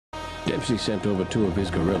Dempsey sent over 2 of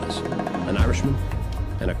his guerrillas, an Irishman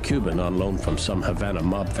and a Cuban on loan from some Havana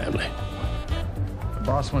mob family. The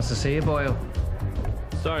boss wants to see you, Boyle.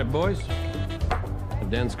 Sorry, boys. The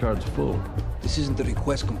dance card's full. This isn't the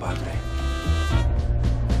request, compadre.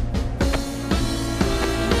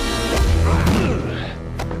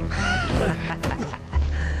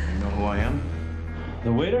 You know who I am?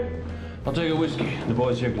 The waiter? I'll take a whiskey. The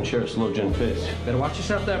boys here can share a slow gin fizz. Better watch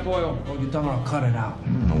yourself there, Boyle. Oh, you done or I'll cut it out.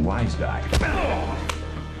 I'm a wise guy.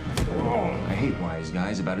 I hate wise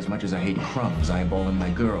guys about as much as I hate crumbs eyeballing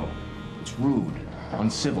my girl. It's rude,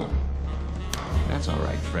 uncivil. That's all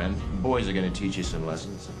right, friend. The boys are gonna teach you some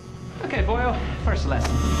lessons. Okay, Boyle. First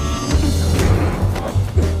lesson.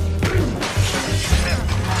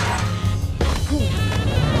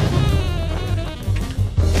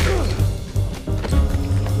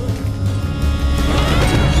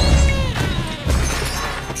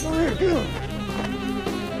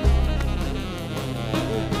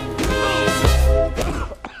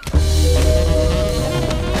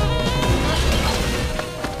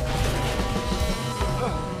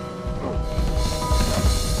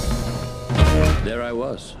 There I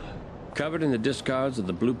was, covered in the discards of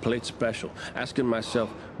the Blue Plate Special, asking myself,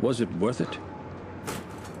 was it worth it?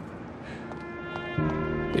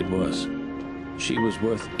 It was. She was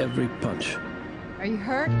worth every punch. Are you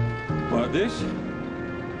hurt? What, this?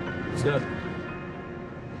 It's not.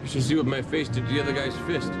 You should see what my face did to the other guy's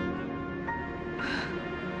fist.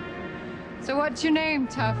 So what's your name,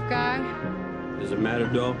 tough guy? Does it matter,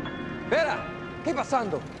 doll? Vera, ¿qué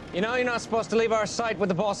pasando? You know you're not supposed to leave our site with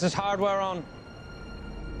the boss's hardware on.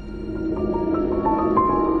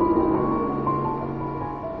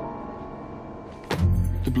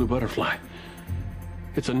 The blue butterfly.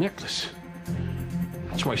 It's a necklace.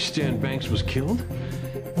 That's why Stan Banks was killed?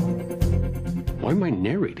 Why am I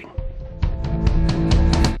narrating?